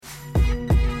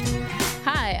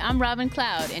I'm Robin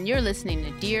Cloud, and you're listening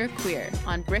to Dear Queer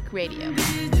on Brick Radio.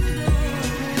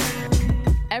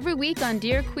 Every week on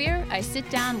Dear Queer, I sit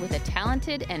down with a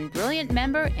talented and brilliant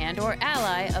member and or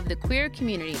ally of the queer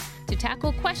community to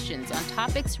tackle questions on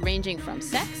topics ranging from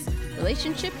sex,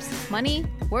 relationships, money,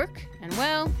 work, and,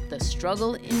 well, the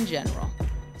struggle in general.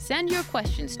 Send your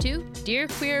questions to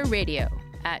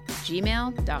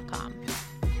dearqueerradio@gmail.com.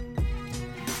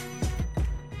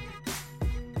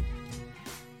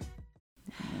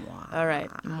 All right.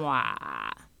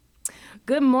 Mwah.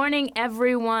 Good morning,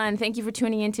 everyone. Thank you for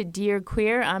tuning in to Dear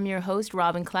Queer. I'm your host,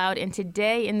 Robin Cloud, and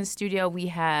today in the studio we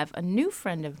have a new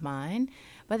friend of mine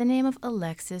by the name of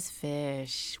Alexis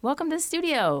Fish. Welcome to the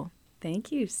studio.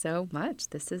 Thank you so much.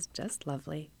 This is just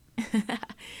lovely.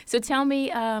 So tell me,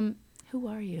 who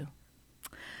are you?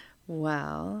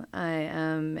 Well, I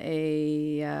am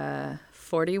a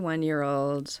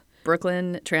 41-year-old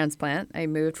Brooklyn transplant. I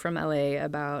moved from LA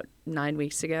about 9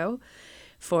 weeks ago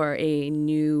for a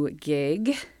new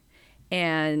gig,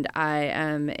 and I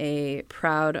am a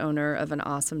proud owner of an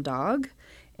awesome dog,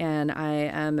 and I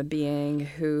am a being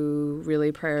who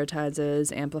really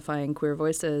prioritizes amplifying queer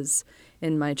voices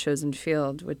in my chosen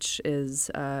field, which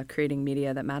is creating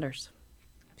media that matters.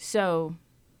 So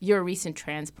you're a recent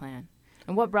transplant,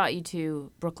 and what brought you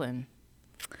to Brooklyn?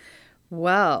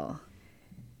 Well,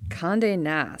 Condé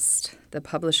Nast, the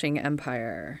publishing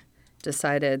empire,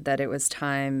 decided that it was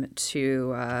time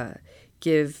to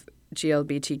give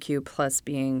GLBTQ plus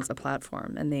beings a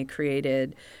platform, and they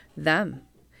created Them,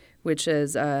 which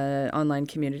is an online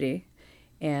community.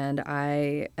 And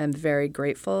I am very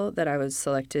grateful that I was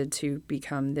selected to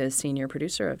become the senior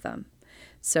producer of Them.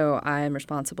 So I am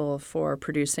responsible for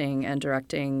producing and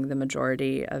directing the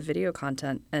majority of video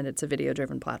content, and it's a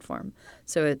video-driven platform.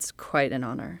 So it's quite an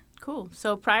honor. Cool.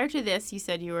 So prior to this, you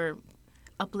said you were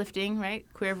uplifting, right?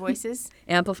 Queer voices?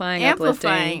 Uplifting.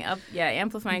 Amplifying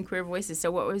queer voices.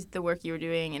 So what was the work you were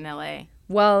doing in LA?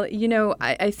 Well, you know,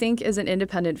 I think as an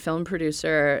independent film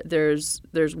producer, there's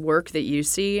work that you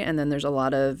see, and then there's a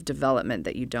lot of development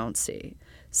that you don't see.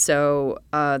 So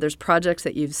there's projects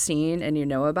that you've seen and you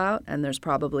know about, and there's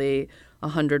probably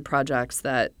 100 projects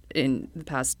that in the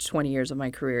past 20 years of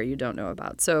my career you don't know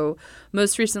about. So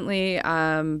most recently,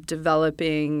 I'm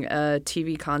developing a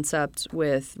TV concept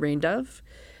with Rain Dove,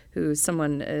 who's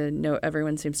someone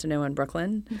everyone seems to know in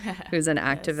Brooklyn, who's an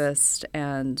activist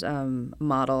and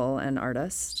model and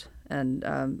artist and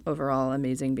overall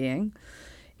amazing being.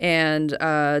 And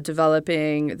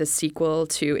developing the sequel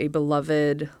to a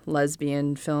beloved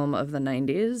lesbian film of the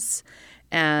 90s.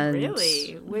 And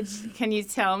really? Can you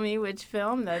tell me which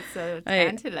film? That's so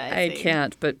tantalizing. I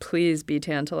can't, but please be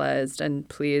tantalized and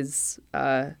please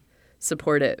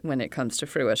support it when it comes to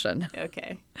fruition.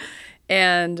 Okay.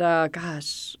 And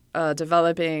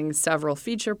developing several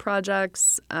feature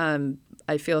projects.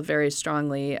 I feel very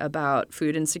strongly about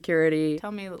food insecurity.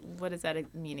 Tell me, what does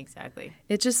that mean exactly?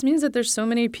 It just means that there's so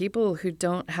many people who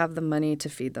don't have the money to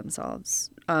feed themselves,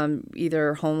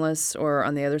 either homeless or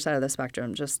on the other side of the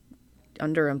spectrum, just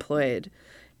underemployed,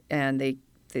 and they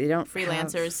don't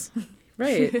freelancers.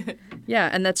 Right. Yeah,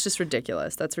 and that's just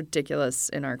ridiculous. That's ridiculous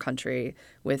in our country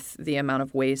with the amount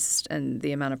of waste and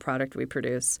the amount of product we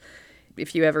produce.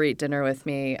 If you ever eat dinner with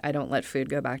me, I don't let food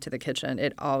go back to the kitchen.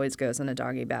 It always goes in a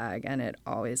doggy bag, and it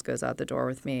always goes out the door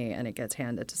with me, and it gets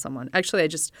handed to someone. Actually,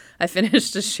 I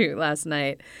finished a shoot last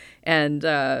night, and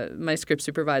my script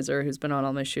supervisor, who's been on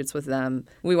all my shoots with Them,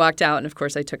 we walked out, and of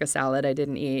course I took a salad I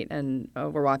didn't eat, and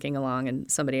we're walking along, and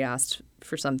somebody asked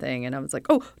for something, and I was like,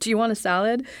 oh, do you want a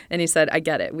salad? And he said, I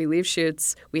get it. We leave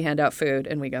shoots, we hand out food,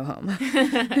 and we go home.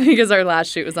 Because our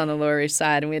last shoot was on the Lower East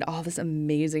Side, and we had all this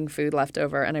amazing food left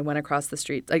over, and I went across the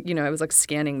street. I was like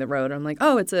scanning the road, and I'm like,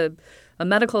 oh, it's a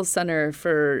medical center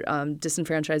for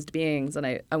disenfranchised beings. And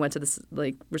I went to this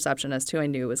like receptionist who I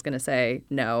knew was going to say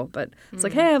no, but it's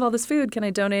like, hey, I have all this food. Can I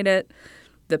donate it?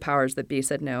 The powers that be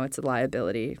said no. It's a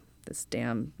liability, this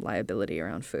damn liability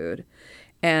around food.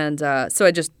 And so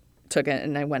I just took it,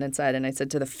 and I went inside, and I said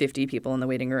to the 50 people in the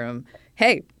waiting room,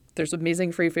 hey, there's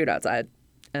amazing free food outside,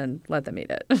 and let them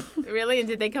eat it. Really? And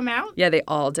did they come out? Yeah, they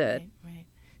all did. Right.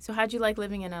 So how'd you like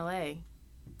living in L.A.?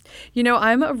 You know,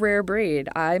 I'm a rare breed.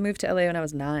 I moved to LA when I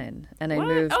was 9, and what? I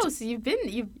moved. Oh, so you've been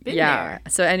there. Yeah.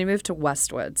 So and I moved to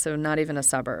Westwood, so not even a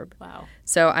suburb. Wow.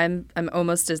 So I'm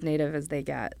almost as native as they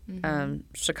get. Mm-hmm.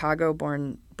 Chicago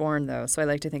born though, so I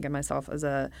like to think of myself as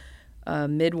a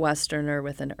Midwesterner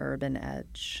with an urban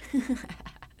edge.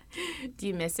 Do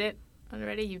you miss it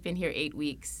already? You've been here 8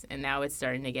 weeks, and now it's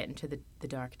starting to get into the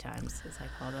dark times, as I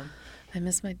call them. I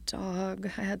miss my dog.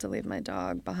 I had to leave my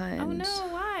dog behind. Oh no!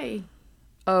 Why?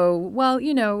 Oh, well,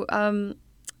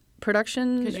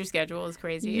 Production. Because your schedule is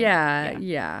crazy.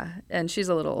 Yeah. And she's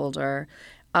a little older.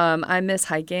 I miss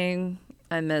hiking.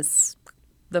 I miss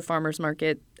the farmer's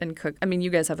market and cook. I mean, you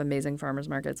guys have amazing farmer's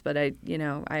markets, but I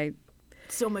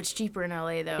so much cheaper in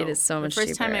LA, though. It is so much cheaper.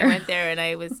 The cheaper. first time I went there, and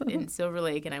I was in Silver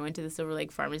Lake, and I went to the Silver Lake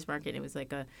Farmers Market, and it was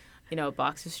like a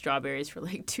box of strawberries for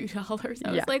like $2.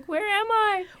 I was like, where am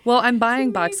I? Well, I'm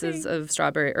buying boxes of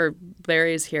strawberry or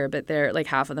berries here, but they're like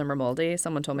half of them are moldy.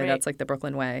 Someone told me that's like the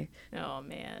Brooklyn way. Oh,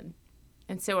 man.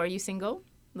 And so are you single?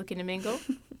 Looking to mingle?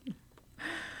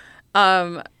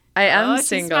 I am single.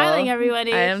 She's smiling,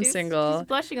 everybody. I am single. She's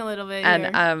blushing a little bit and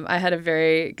here. I had a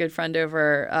very good friend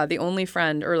over, the only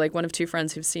friend, or like one of two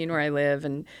friends who've seen where I live,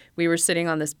 and we were sitting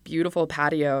on this beautiful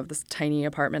patio of this tiny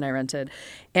apartment I rented,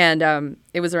 and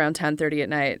it was around 10:30 at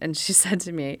night, and she said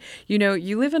to me,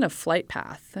 you live in a flight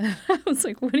path. I was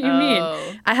like, what do you mean?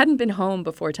 I hadn't been home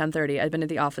before 10:30. I'd been at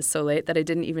the office so late that I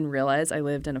didn't even realize I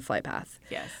lived in a flight path.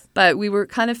 Yes. But we were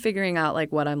kind of figuring out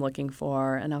like what I'm looking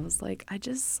for, and I was like,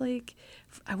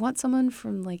 I want someone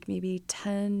from like maybe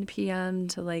 10 p.m.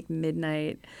 to like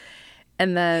midnight.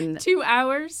 And then 2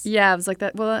 hours? Yeah, I was like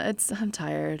that. Well, I'm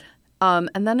tired. And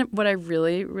then what I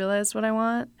really realized what I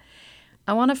want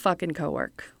a fucking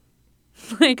co-work.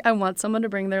 Like, I want someone to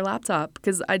bring their laptop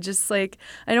because I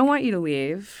don't want you to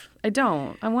leave. I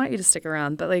don't. I want you to stick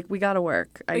around, but like, we got to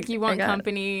work. Like, you want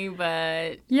company,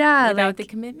 but without the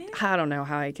commitment? I don't know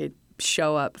how I could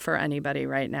show up for anybody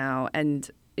right now, and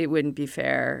it wouldn't be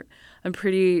fair. I'm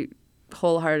pretty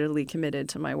wholeheartedly committed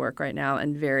to my work right now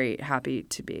and very happy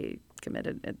to be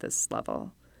committed at this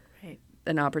level. Right.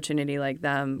 An opportunity like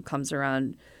them comes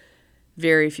around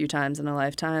very few times in a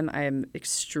lifetime. I am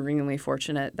extremely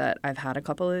fortunate that I've had a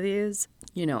couple of these.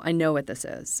 I know what this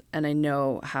is, and I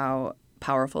know how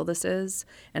powerful this is,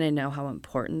 and I know how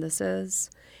important this is.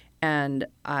 And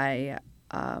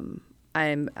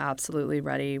I'm absolutely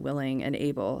ready, willing, and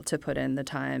able to put in the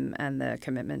time and the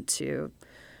commitment to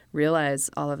realize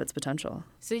all of its potential.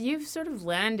 So you've sort of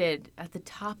landed at the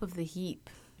top of the heap.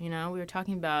 We were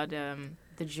talking about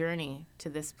the journey to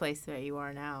this place that you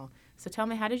are now. So tell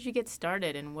me, how did you get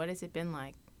started, and what has it been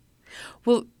like?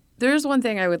 Well, there's one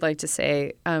thing I would like to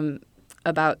say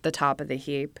about the top of the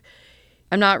heap.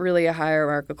 I'm not really a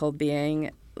hierarchical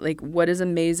being. Like, what is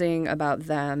amazing about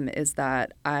them is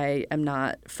that I am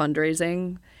not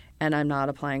fundraising, and I'm not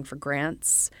applying for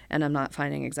grants, and I'm not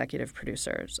finding executive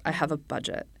producers. I have a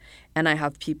budget, and I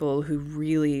have people who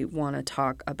really want to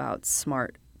talk about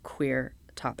smart, queer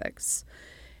topics.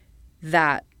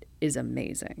 That is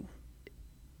amazing.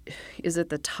 Is it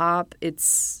the top?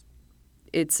 It's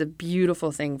a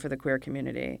beautiful thing for the queer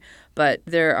community, but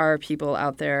there are people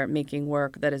out there making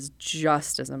work that is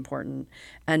just as important.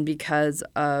 And because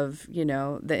of, the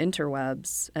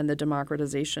interwebs and the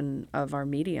democratization of our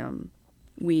medium,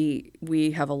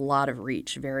 we have a lot of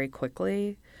reach very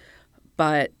quickly.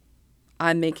 But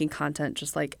I'm making content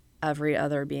just like every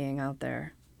other being out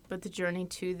there. But the journey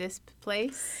to this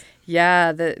place?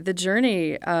 Yeah, the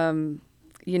journey,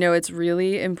 it's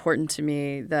really important to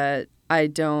me that I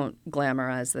don't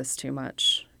glamorize this too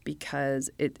much because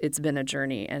it's been a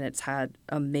journey, and it's had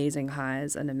amazing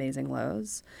highs and amazing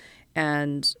lows.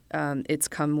 And it's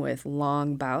come with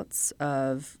long bouts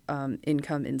of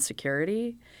income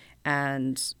insecurity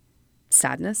and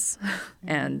sadness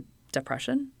and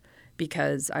depression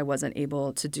because I wasn't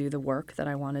able to do the work that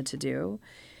I wanted to do.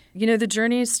 The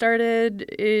journey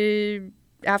started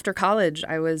after college.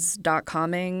 I was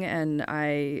 .comming,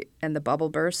 and the bubble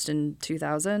burst in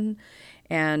 2000,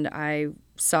 and I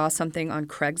saw something on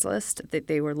Craigslist that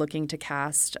they were looking to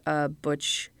cast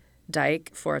Butch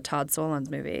Dyke for a Todd Solondz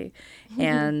movie.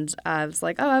 And I was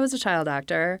like, I was a child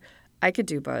actor. I could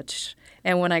do Butch.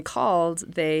 And when I called,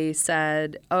 they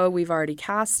said, we've already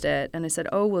cast it. And I said,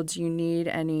 well, do you need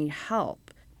any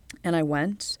help? And I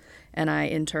went, and I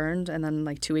interned, and then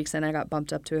like 2 weeks in, I got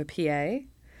bumped up to a PA.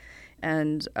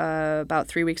 And about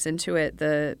 3 weeks into it,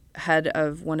 the head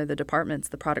of one of the departments,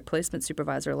 the product placement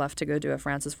supervisor, left to go do a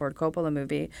Francis Ford Coppola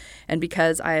movie. And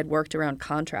because I had worked around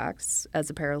contracts as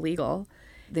a paralegal,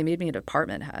 they made me a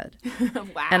department head.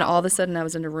 Wow. And all of a sudden, I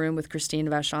was in a room with Christine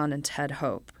Vachon and Ted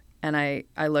Hope. And I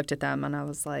looked at them, and I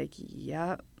was like,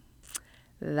 yeah,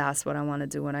 that's what I want to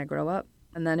do when I grow up.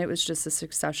 And then it was just a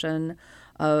succession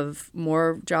of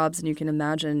more jobs than you can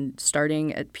imagine,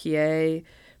 starting at PA,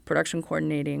 production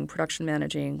coordinating, production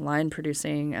managing, line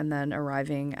producing, and then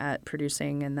arriving at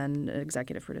producing and then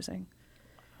executive producing.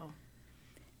 Oh.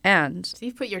 And so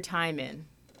you've put your time in.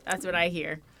 That's what I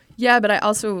hear. Yeah, but I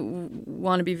also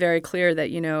want to be very clear that,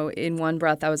 in one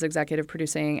breath I was executive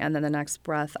producing, and then the next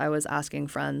breath I was asking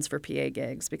friends for PA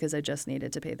gigs because I just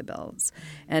needed to pay the bills.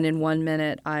 And in 1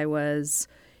 minute I was,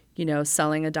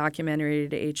 selling a documentary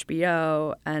to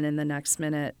HBO, and in the next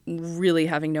minute, really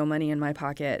having no money in my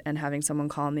pocket and having someone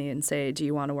call me and say, do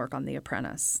you want to work on The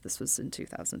Apprentice? This was in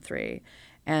 2003,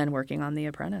 and working on The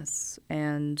Apprentice.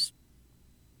 And,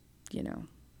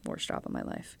 worst job of my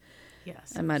life.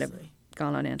 Yes. I might have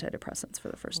gone on antidepressants for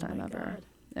the first time ever. God.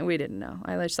 And we didn't know.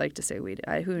 I just like to say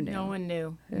who knew? No one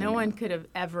knew. No one could have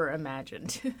ever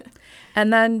imagined.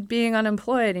 And then being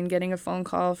unemployed and getting a phone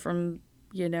call from,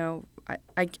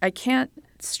 I can't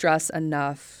stress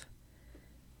enough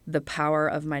the power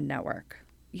of my network.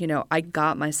 I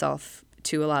got myself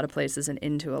to a lot of places and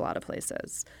into a lot of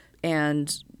places,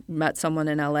 and met someone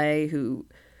in LA who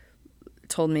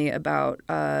told me about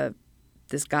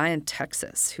this guy in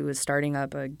Texas who was starting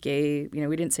up a gay,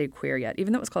 we didn't say queer yet,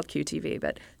 even though it was called QTV,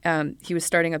 but he was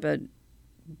starting up a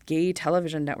gay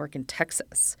television network in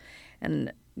Texas.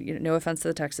 And no offense to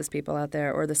the Texas people out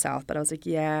there or the South, but I was like,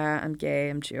 yeah, I'm gay,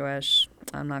 I'm Jewish,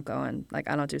 I'm not going. Like,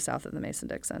 I don't do south of the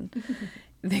Mason-Dixon.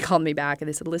 They called me back and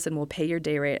they said, listen, we'll pay your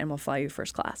day rate and we'll fly you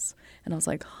first class. And I was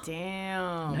like,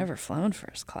 damn. I've never flown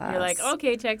first class. You're like,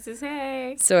 okay, Texas,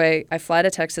 hey. So I fly to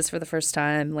Texas for the first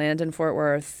time, land in Fort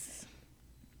Worth,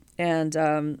 and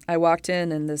I walked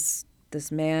in, and this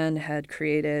man had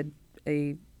created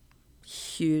a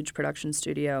huge production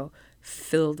studio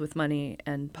filled with money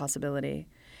and possibility.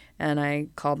 And I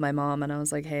called my mom and I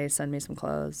was like, hey, send me some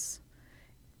clothes.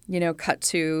 Cut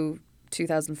to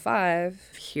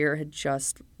 2005, Here had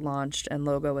just launched and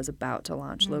Logo was about to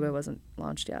launch. Logo wasn't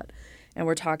launched yet. And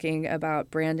we're talking about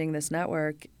branding this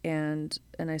network. And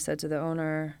I said to the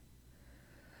owner,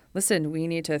 listen, we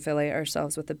need to affiliate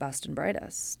ourselves with the best and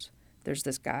brightest. There's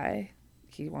this guy.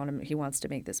 He wants to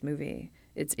make this movie.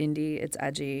 It's indie. It's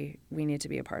edgy. We need to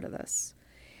be a part of this.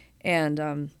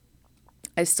 And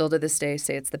I still to this day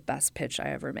say it's the best pitch I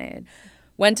ever made.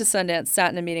 Went to Sundance,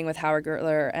 sat in a meeting with Howard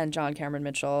Gertler and John Cameron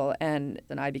Mitchell, and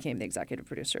then I became the executive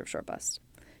producer of Short Bus.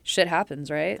 Shit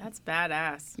happens, right? That's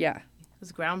badass. Yeah. It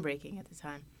was groundbreaking at the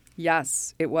time.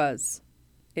 Yes, it was.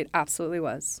 It absolutely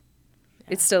was.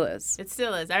 Yeah. It still is. It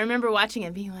still is. I remember watching it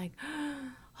and being like,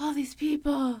 all these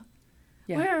people.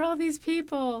 Yeah. Where are all these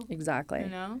people?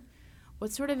 Exactly.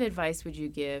 What sort of advice would you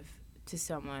give to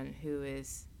someone who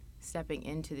is stepping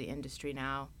into the industry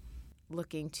now,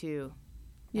 looking to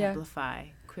amplify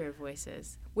queer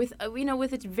voices with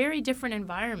with a very different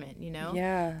environment,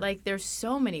 Yeah. Like, there's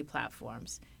so many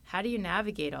platforms. How do you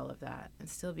navigate all of that and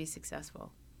still be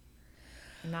successful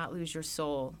and not lose your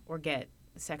soul or get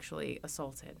sexually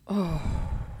assaulted? Oh.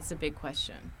 It's a big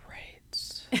question.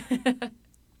 Right.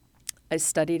 I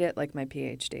studied it like my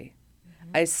PhD.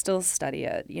 I still study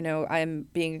it. I'm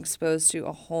being exposed to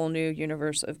a whole new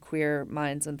universe of queer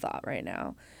minds and thought right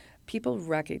now. People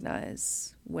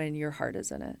recognize when your heart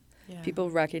is in it. Yeah. People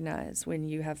recognize when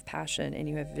you have passion and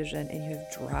you have vision and you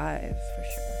have drive. For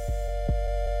sure.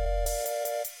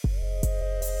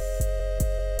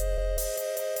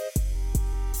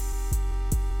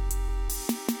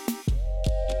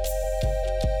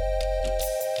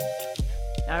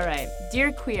 All right.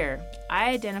 Dear Queer, I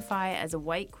identify as a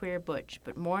white queer butch,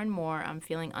 but more and more I'm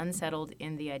feeling unsettled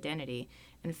in the identity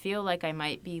and feel like I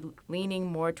might be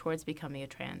leaning more towards becoming a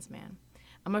trans man.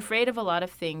 I'm afraid of a lot of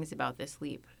things about this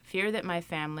leap. Fear that my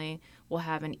family will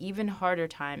have an even harder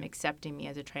time accepting me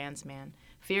as a trans man.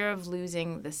 Fear of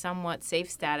losing the somewhat safe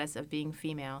status of being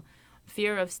female.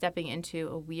 Fear of stepping into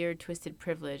a weird, twisted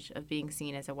privilege of being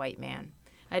seen as a white man.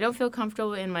 I don't feel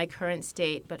comfortable in my current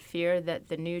state, but fear that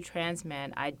the new trans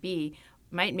man I'd be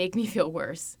might make me feel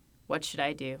worse. What should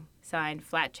I do? Signed,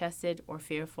 flat-chested or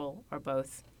fearful or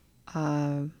both?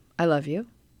 I love you.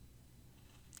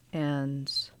 And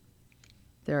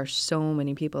there are so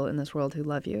many people in this world who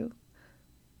love you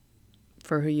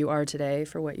for who you are today,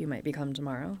 for what you might become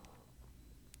tomorrow.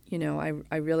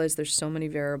 I realize there's so many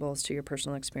variables to your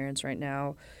personal experience right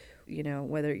now,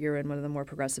 whether you're in one of the more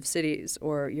progressive cities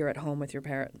or you're at home with your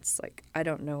parents. Like, I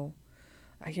don't know.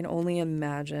 I can only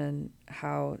imagine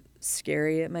how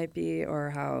scary it might be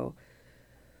or how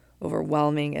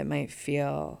overwhelming it might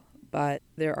feel. But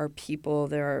there are people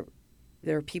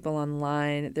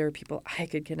online. There are people I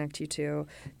could connect you to.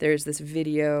 There's this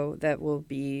video that will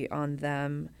be on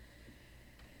them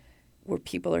where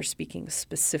people are speaking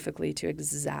specifically to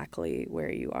exactly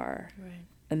where you are. Right.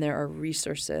 And there are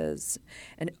resources.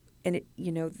 And it,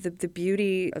 the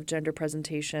beauty of gender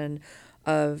presentation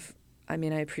I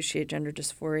appreciate gender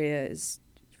dysphoria is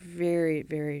very,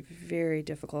 very, very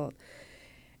difficult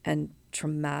and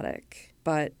traumatic.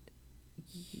 But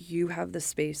you have the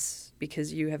space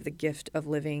because you have the gift of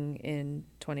living in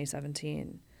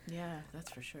 2017. Yeah,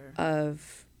 that's for sure.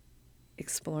 Of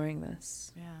exploring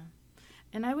this. Yeah.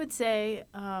 And I would say,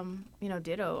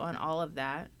 ditto on all of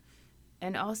that.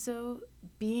 And also,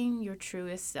 being your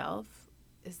truest self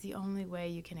is the only way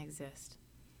you can exist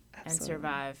and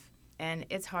survive. And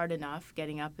it's hard enough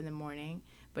getting up in the morning,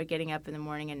 but getting up in the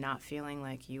morning and not feeling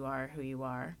like you are who you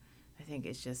are, I think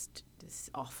is just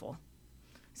awful.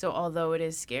 So although it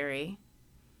is scary,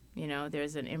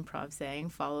 there's an improv saying,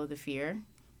 follow the fear,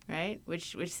 right?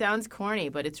 Which sounds corny,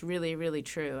 but it's really, really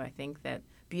true. I think that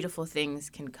beautiful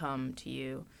things can come to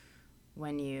you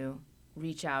when you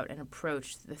reach out and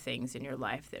approach the things in your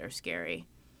life that are scary.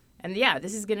 And yeah,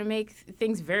 this is going to make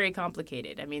things very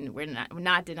complicated. I mean, we're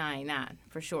not denying that,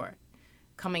 for sure.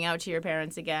 Coming out to your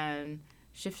parents again,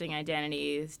 shifting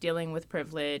identities, dealing with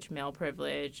privilege, male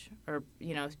privilege, or,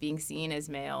 being seen as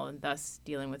male and thus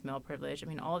dealing with male privilege. I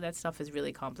mean, all of that stuff is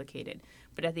really complicated.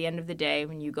 But at the end of the day,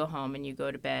 when you go home and you go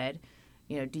to bed,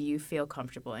 do you feel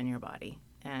comfortable in your body?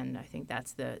 And I think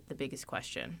that's the biggest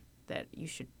question that you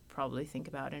should probably think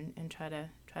about and try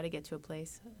to get to a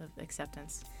place of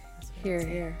acceptance.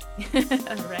 Here.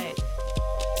 All right.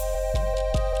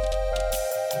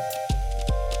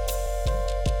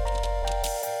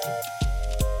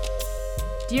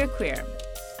 Dear Queer,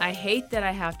 I hate that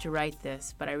I have to write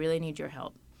this, but I really need your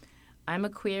help. I'm a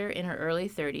queer in her early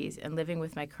 30s and living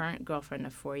with my current girlfriend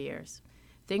of 4 years.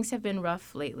 Things have been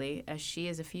rough lately as she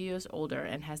is a few years older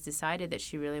and has decided that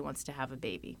she really wants to have a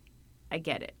baby. I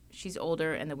get it. She's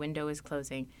older and the window is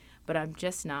closing, but I'm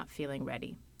just not feeling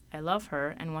ready. I love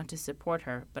her and want to support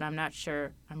her, but I'm not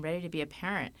sure I'm ready to be a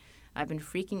parent. I've been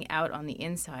freaking out on the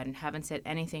inside and haven't said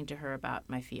anything to her about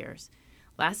my fears.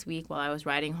 Last week, while I was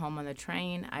riding home on the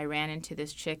train, I ran into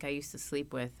this chick I used to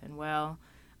sleep with, and, well,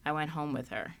 I went home with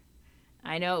her.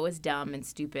 I know it was dumb and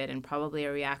stupid and probably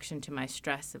a reaction to my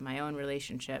stress of my own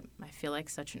relationship. I feel like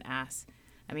such an ass.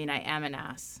 I mean, I am an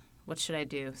ass. What should I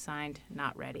do? Signed,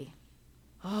 not ready.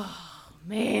 Oh,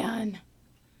 man.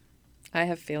 I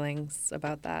have feelings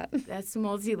about that. That's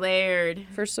multi-layered.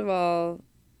 First of all,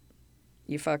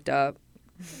 you fucked up.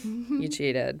 You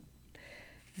cheated.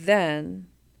 Then,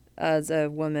 as a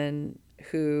woman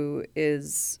who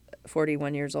is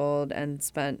 41 years old and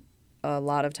spent a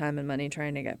lot of time and money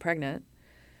trying to get pregnant,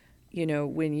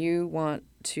 when you want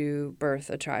to birth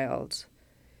a child,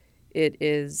 it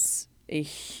is a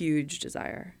huge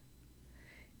desire.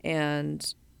 And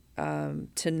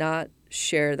to not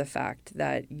share the fact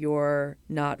that you're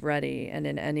not ready and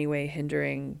in any way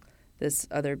hindering this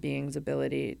other being's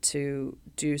ability to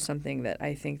do something that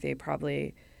I think they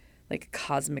probably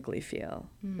cosmically feel.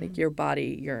 Like your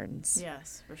body yearns.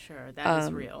 Yes, for sure. That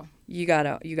is real. You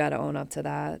gotta own up to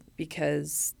that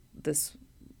because this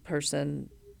person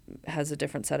has a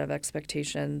different set of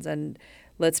expectations. And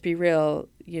let's be real,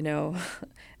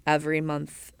 every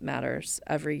month matters.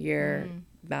 Every year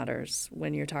matters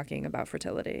when you're talking about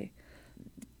fertility.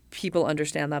 People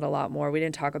understand that a lot more. We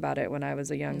didn't talk about it when I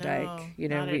was a young dyke.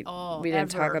 Not at all, we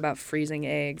didn't ever. talk about freezing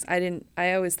eggs.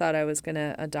 I always thought I was going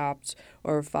to adopt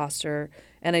or foster,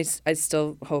 and I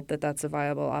still hope that that's a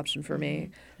viable option for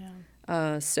me.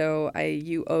 Yeah. So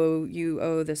you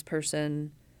owe this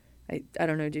person. I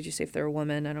don't know. Did you say if they're a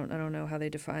woman? I don't know how they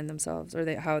define themselves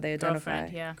or how they identify.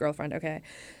 Girlfriend, yeah. Girlfriend. Okay.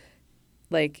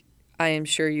 I am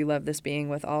sure you love this being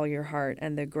with all your heart,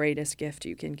 and the greatest gift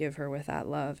you can give her with that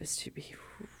love is to be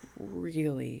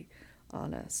really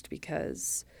honest,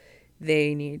 because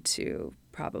they need to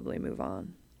probably move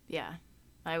on. Yeah,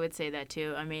 I would say that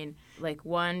too. I mean,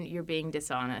 one, you're being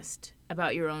dishonest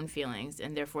about your own feelings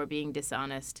and therefore being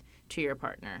dishonest to your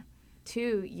partner.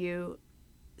 Two, you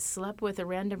slept with a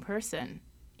random person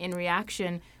in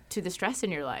reaction to the stress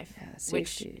in your life,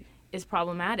 which is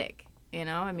problematic.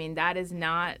 I mean, that is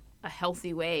not a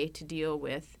healthy way to deal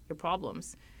with your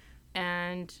problems.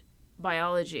 And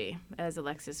biology, as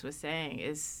Alexis was saying,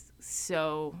 is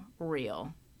so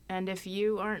real. And if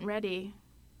you aren't ready,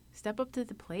 step up to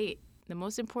the plate. The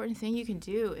most important thing you can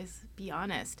do is be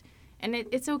honest. And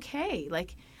it's okay.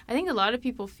 I think a lot of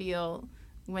people feel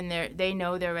when they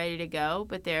know they're ready to go,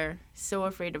 but they're so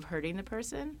afraid of hurting the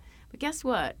person. But guess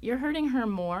what? You're hurting her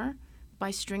more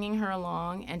by stringing her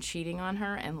along and cheating on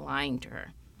her and lying to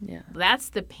her. Yeah. That's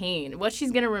the pain. What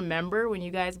she's going to remember when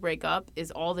you guys break up is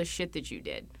all the shit that you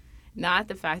did. Not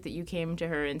the fact that you came to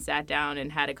her and sat down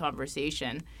and had a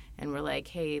conversation and were like,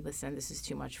 hey, listen, this is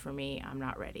too much for me. I'm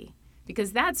not ready.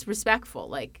 Because that's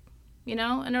respectful.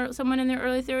 And someone in their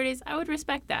early 30s, I would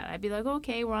respect that. I'd be like,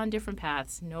 okay, we're on different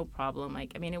paths. No problem.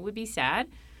 It would be sad.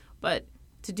 But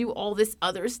to do all this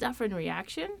other stuff in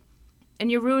reaction, and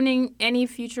you're ruining any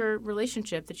future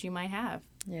relationship that you might have.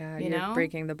 Yeah, you're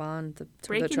breaking the bond,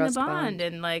 breaking the trust bond.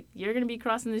 And, you're going to be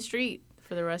crossing the street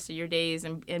for the rest of your days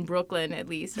in Brooklyn, at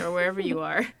least, or wherever you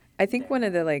are. I think one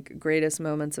of the greatest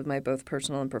moments of my both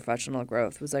personal and professional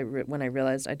growth was when I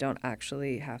realized I don't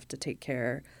actually have to take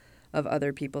care of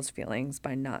other people's feelings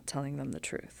by not telling them the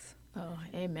truth. Oh,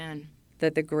 amen.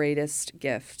 That the greatest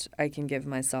gift I can give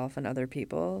myself and other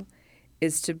people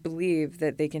is to believe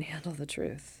that they can handle the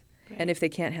truth. Right. And if they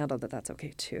can't handle that, that's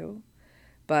okay too.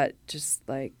 But just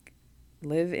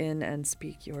live in and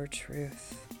speak your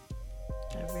truth.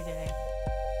 Every day.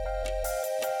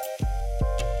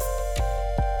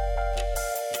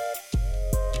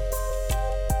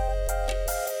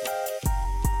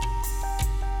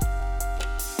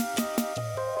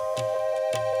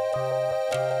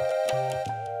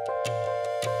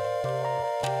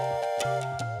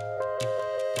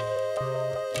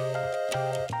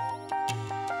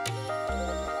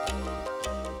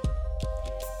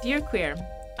 Dear Queer,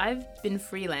 I've been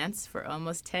freelance for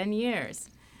almost 10 years.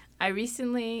 I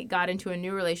recently got into a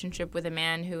new relationship with a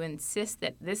man who insists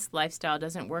that this lifestyle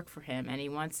doesn't work for him and he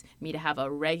wants me to have a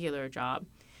regular job.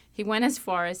 He went as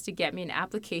far as to get me an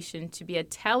application to be a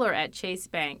teller at Chase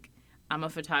Bank. I'm a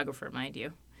photographer, mind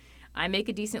you. I make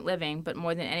a decent living, but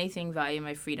more than anything value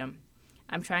my freedom.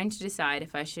 I'm trying to decide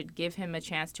if I should give him a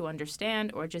chance to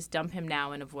understand or just dump him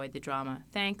now and avoid the drama.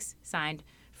 Thanks. Signed,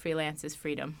 Freelance is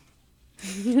Freedom.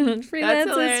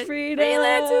 Freelance is freedom.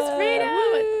 Freelance is freedom.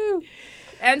 Woo!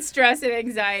 And stress and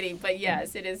anxiety, but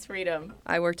yes, it is freedom.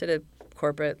 I worked at a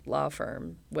corporate law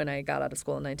firm when I got out of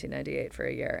school in 1998 for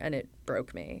a year, and it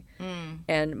broke me.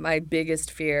 And my biggest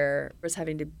fear was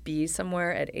having to be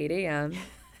somewhere at 8 a.m.,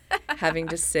 having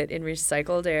to sit in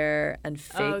recycled air and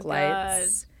fake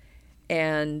lights.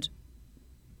 And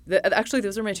actually,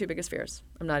 those are my two biggest fears.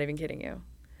 I'm not even kidding you.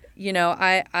 You know,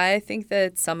 I think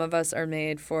that some of us are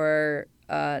made for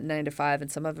 9 to 5 and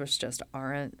some of us just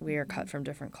aren't. We are cut from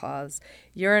different cloths.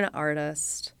 You're an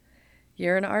artist.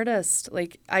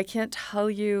 I can't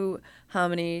tell you how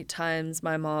many times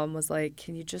my mom was like,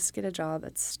 can you just get a job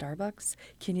at Starbucks?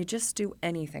 Can you just do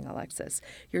anything, Alexis?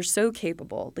 You're so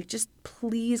capable. Just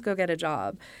please go get a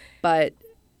job. But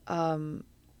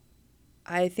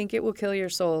I think it will kill your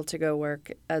soul to go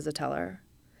work as a teller.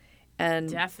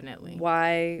 And definitely.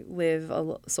 Why live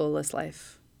a soulless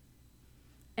life?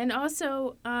 And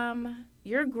also,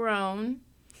 you're grown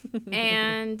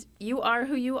and you are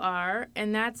who you are,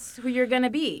 and that's who you're going to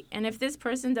be. And if this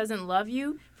person doesn't love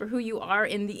you for who you are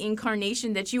in the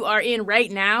incarnation that you are in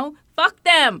right now, fuck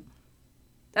them.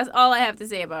 That's all I have to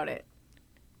say about it.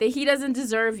 He doesn't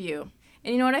deserve you.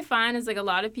 And you know what I find is a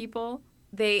lot of people,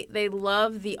 they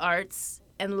love the arts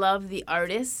and love the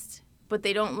artist, but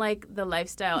they don't like the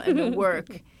lifestyle and the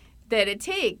work that it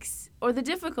takes or the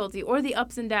difficulty or the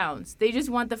ups and downs. They just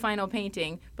want the final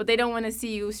painting, but they don't want to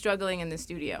see you struggling in the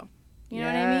studio. You know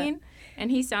what I mean?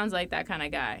 And he sounds like that kind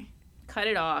of guy. Cut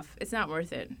it off. It's not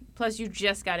worth it. Plus, you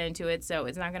just got into it, so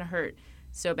it's not going to hurt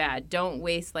so bad. Don't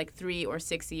waste 3 or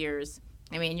 6 years.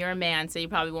 I mean, you're a man, so you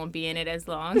probably won't be in it as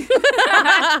long.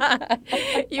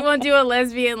 You won't do a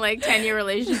lesbian 10-year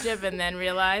relationship and then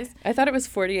realize. I thought it was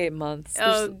 48 months.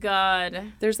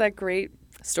 God. There's that great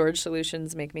Storage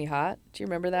Solutions Make Me Hot. Do you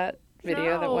remember that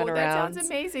video that went around? That sounds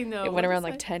amazing, though. It went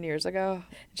around 10 years ago.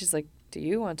 She's like, do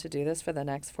you want to do this for the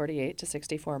next 48 to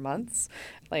 64 months?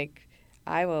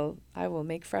 I will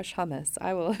make fresh hummus.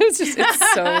 I will. It's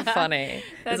so funny.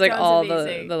 It's all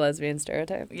the lesbian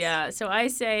stereotypes. Yeah. So I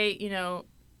say,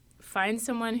 find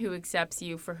someone who accepts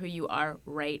you for who you are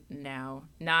right now,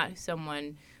 not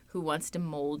someone who wants to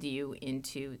mold you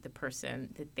into the person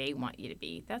that they want you to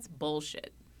be. That's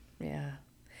bullshit. Yeah.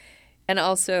 And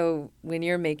also, when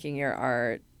you're making your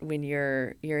art, when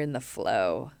you're in the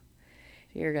flow,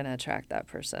 you're going to attract that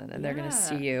person, and they're going to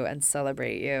see you and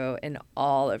celebrate you in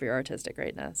all of your artistic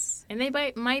greatness. And they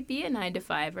might be a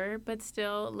 9-to-5er, but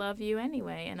still love you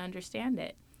anyway and understand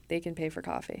it. They can pay for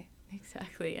coffee.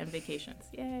 Exactly, and vacations.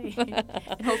 Yay.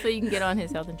 And hopefully you can get on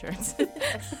his health insurance. Because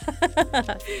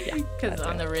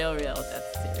on the real,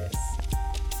 that's serious.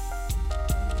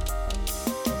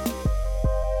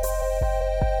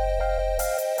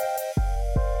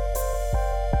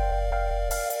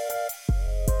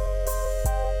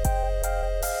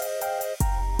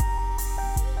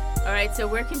 All right, so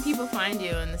where can people find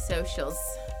you on the socials?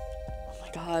 Oh, my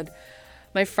God.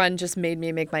 My friend just made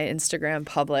me make my Instagram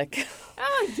public.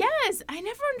 Oh, yes. I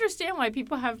never understand why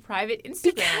people have private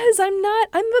Instagram. Because I'm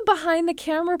a behind the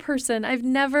camera person. I've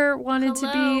never wanted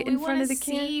to be in front of the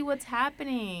camera. See what's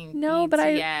happening. No, but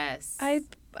yes. I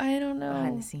don't know.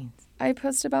 Behind the scenes. I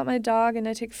post about my dog and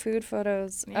I take food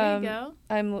photos. There you go.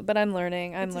 I'm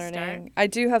learning. I'm learning. I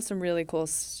do have some really cool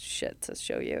shit to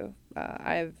show you.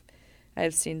 I've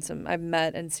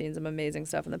met and seen some amazing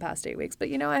stuff in the past 8 weeks.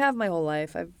 But I have my whole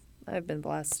life. I've been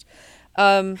blessed.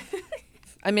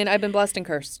 I mean, I've been blessed and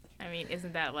cursed. I mean,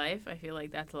 isn't that life? I feel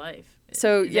like that's life.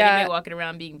 So, Is yeah. anybody walking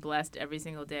around being blessed every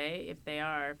single day? If they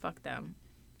are, fuck them.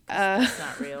 That's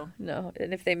not real. No,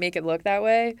 and if they make it look that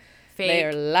way, Fake. they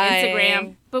are lying.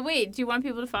 Instagram. But wait, do you want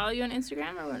people to follow you on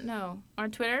Instagram or what? No?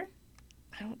 On Twitter?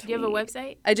 I don't Do you have a tweet.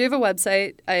 website? I do have a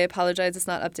website. I apologize, it's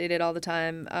not updated all the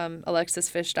time.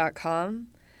 AlexisFish.com.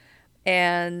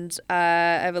 And I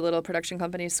have a little production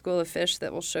company, School of Fish,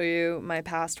 that will show you my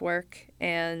past work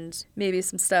and maybe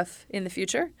some stuff in the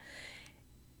future.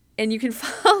 And you can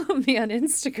follow me on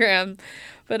Instagram,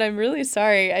 but I'm really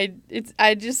sorry. I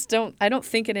don't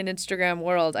think in an Instagram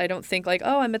world. I don't think like,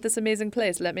 oh, I'm at this amazing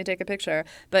place. Let me take a picture.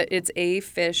 But it's A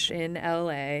Fish in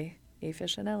LA. A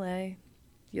Fish in LA.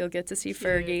 You'll get to see Cute.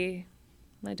 Fergie,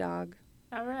 my dog.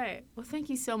 All right. Well, thank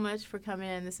you so much for coming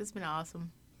in. This has been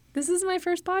awesome. This is my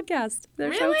first podcast. They're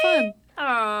Really? so fun.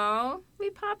 Oh, we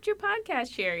popped your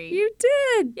podcast, Sherry. You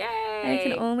did. Yay. I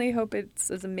can only hope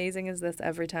it's as amazing as this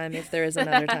every time if there is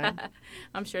another time.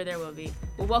 I'm sure there will be.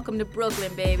 Well, welcome to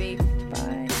Brooklyn, baby.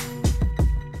 Bye.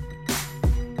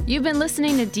 You've been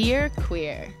listening to Dear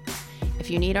Queer. If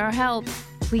you need our help,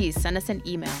 please send us an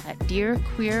email at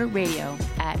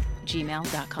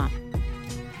dearqueerradio@gmail.com.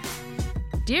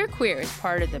 Dear Queer is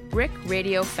part of the Brick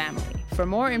Radio family. For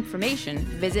more information,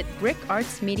 visit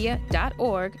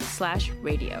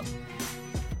brickartsmedia.org/radio.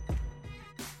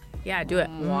 Yeah, do it.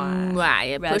 Mwah. Mwah.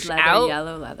 Yeah, Red push leather, out.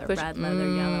 yellow leather. Push- Red leather,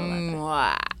 yellow leather.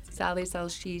 Mwah. Sally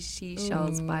sells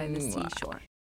seashells by the seashore.